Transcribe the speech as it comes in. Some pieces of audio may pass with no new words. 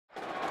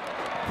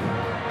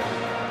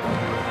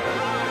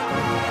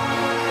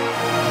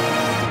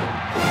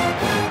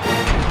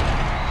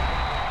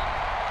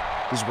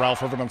This is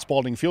Ralph Irvin on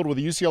Spalding Field, where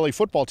the UCLA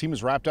football team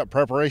has wrapped up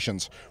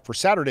preparations for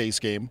Saturday's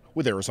game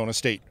with Arizona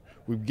State.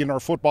 We begin our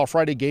Football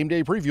Friday game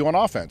day preview on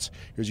offense.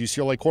 Here's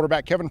UCLA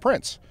quarterback Kevin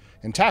Prince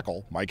and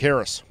tackle Mike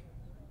Harris.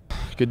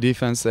 Good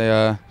defense.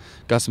 They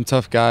got some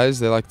tough guys.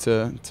 They like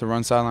to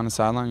run sideline to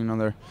sideline. You know,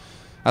 they're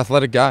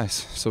athletic guys,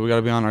 so we got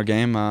to be on our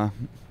game.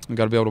 We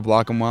got to be able to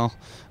block them well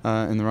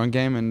in the run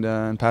game and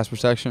in pass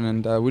protection,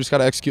 and we just got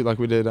to execute like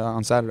we did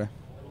on Saturday.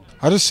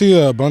 I just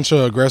see a bunch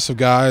of aggressive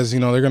guys. You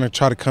know, they're going to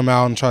try to come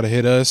out and try to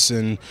hit us,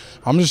 and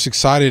I'm just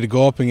excited to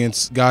go up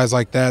against guys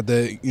like that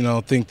you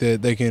know, think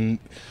that they can,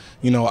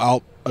 you know,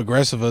 out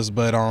aggressive us.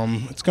 But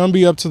it's going to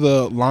be up to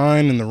the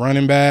line and the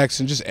running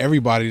backs and just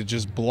everybody to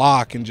just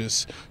block and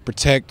just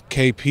protect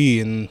KP.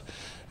 And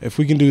if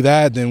we can do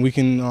that, then we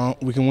can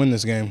win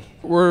this game.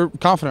 We're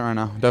confident right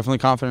now, definitely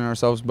confident in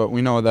ourselves, but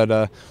we know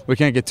that we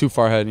can't get too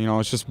far ahead. You know,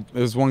 it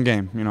was one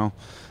game. You know,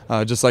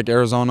 just like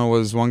Arizona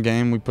was one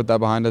game, we put that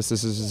behind us.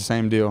 This is the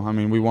same deal. I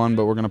mean, we won,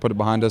 but we're going to put it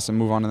behind us and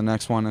move on to the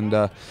next one.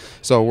 And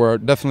so we're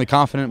definitely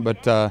confident,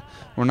 but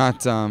we're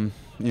not.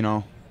 You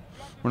know,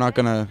 we're not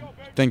going to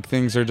think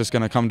things are just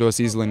going to come to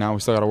us easily now. We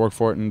still got to work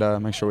for it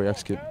and make sure we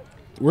execute.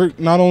 We're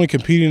not only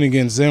competing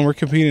against them, we're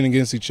competing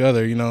against each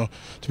other, you know,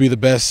 to be the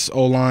best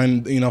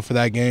O-line, you know, for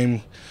that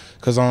game.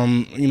 Because,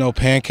 you know,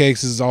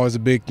 pancakes is always a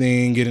big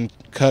thing, getting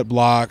cut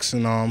blocks,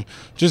 and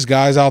just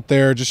guys out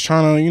there just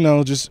trying to, you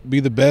know, just be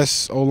the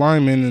best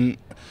O-lineman. And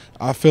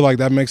I feel like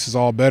that makes us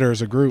all better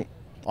as a group.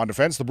 On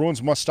defense, the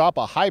Bruins must stop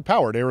a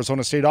high-powered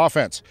Arizona State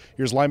offense.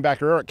 Here's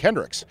linebacker Eric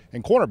Kendricks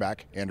and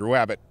cornerback Andrew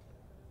Abbott.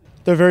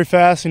 They're very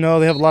fast, you know,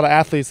 they have a lot of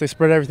athletes. They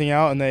spread everything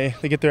out and they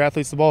get their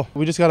athletes the ball.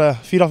 We just got to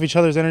feed off each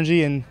other's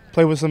energy and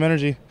play with some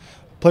energy.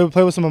 Play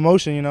with some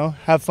emotion, you know,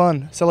 have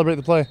fun, celebrate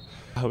the play.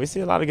 We see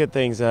a lot of good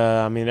things.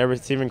 I mean, their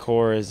receiving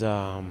core is,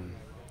 I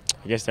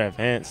guess they're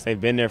advanced. They've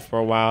been there for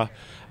a while.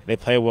 They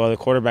play well, the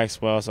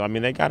quarterback's well. So, I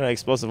mean, they got an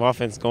explosive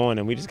offense going,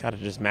 and we just got to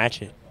just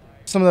match it.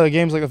 Some of the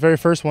games, like the very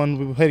first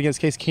one we played against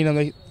Case Keenum,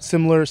 they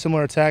similar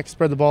attack,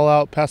 spread the ball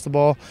out, pass the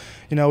ball.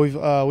 You know, we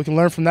can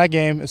learn from that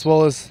game as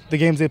well as the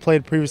games they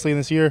played previously in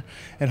this year,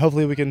 and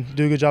hopefully we can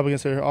do a good job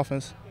against their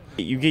offense.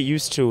 You get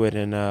used to it,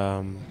 and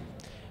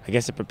I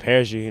guess it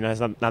prepares you. You know,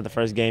 it's not the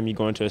first game you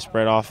go into a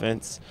spread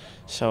offense,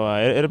 so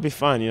it'll be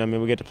fun. You know, I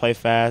mean, we get to play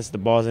fast. The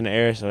ball's in the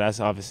air, so that's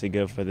obviously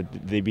good for the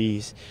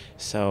DBs.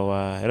 So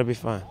it'll be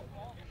fun.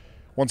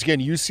 Once again,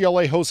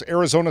 UCLA hosts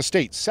Arizona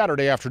State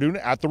Saturday afternoon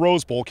at the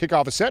Rose Bowl.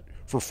 Kickoff is set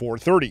for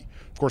 4:30.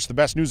 Of course, the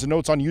best news and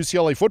notes on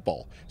UCLA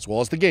football, as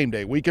well as the game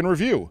day weekend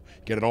review.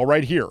 Get it all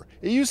right here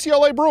at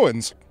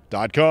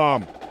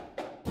UCLABruins.com.